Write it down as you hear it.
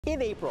In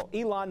April,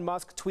 Elon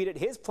Musk tweeted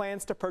his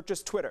plans to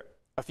purchase Twitter.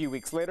 A few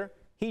weeks later,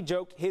 he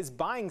joked his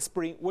buying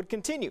spree would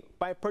continue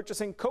by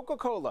purchasing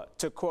Coca-Cola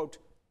to, quote,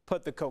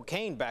 put the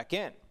cocaine back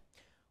in.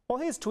 While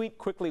his tweet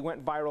quickly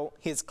went viral,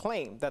 his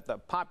claim that the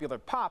popular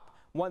pop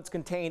once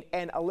contained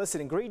an illicit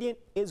ingredient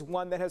is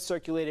one that has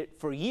circulated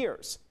for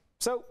years.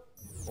 So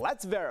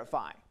let's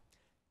verify.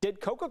 Did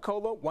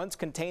Coca-Cola once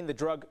contain the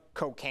drug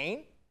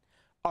cocaine?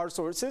 Our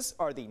sources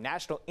are the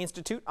National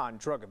Institute on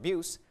Drug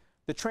Abuse,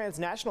 the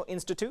Transnational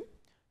Institute,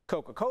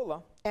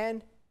 Coca-Cola,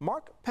 and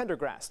Mark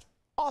Pendergrast,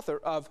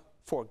 author of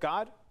For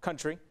God,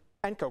 Country,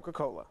 and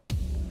Coca-Cola.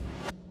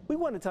 We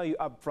want to tell you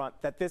up front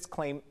that this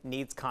claim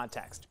needs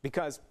context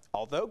because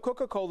although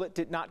Coca-Cola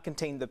did not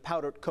contain the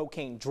powdered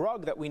cocaine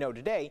drug that we know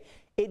today,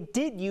 it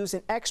did use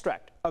an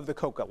extract of the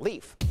coca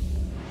leaf.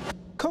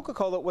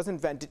 Coca-Cola was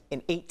invented in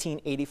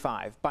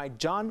 1885 by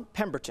John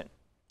Pemberton.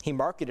 He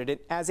marketed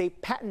it as a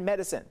patent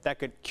medicine that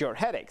could cure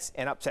headaches,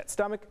 an upset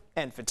stomach,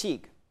 and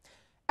fatigue.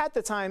 At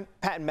the time,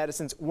 patent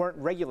medicines weren't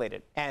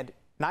regulated, and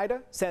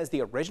NIDA says the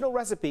original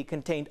recipe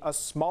contained a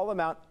small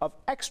amount of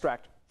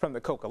extract from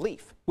the coca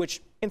leaf, which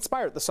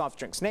inspired the soft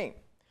drink's name.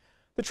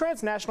 The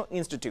Transnational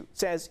Institute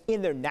says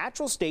in their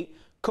natural state,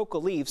 coca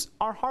leaves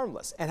are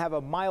harmless and have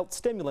a mild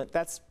stimulant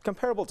that's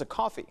comparable to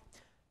coffee.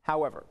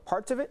 However,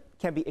 parts of it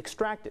can be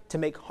extracted to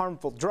make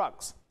harmful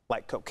drugs,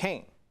 like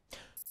cocaine.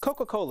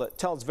 Coca-Cola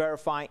tells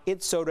Verify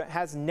its soda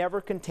has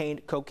never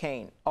contained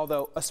cocaine,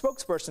 although a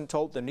spokesperson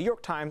told the New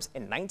York Times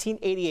in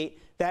 1988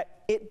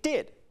 that it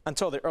did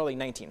until the early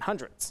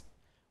 1900s.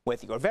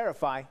 With your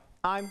Verify,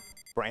 I'm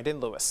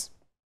Brandon Lewis.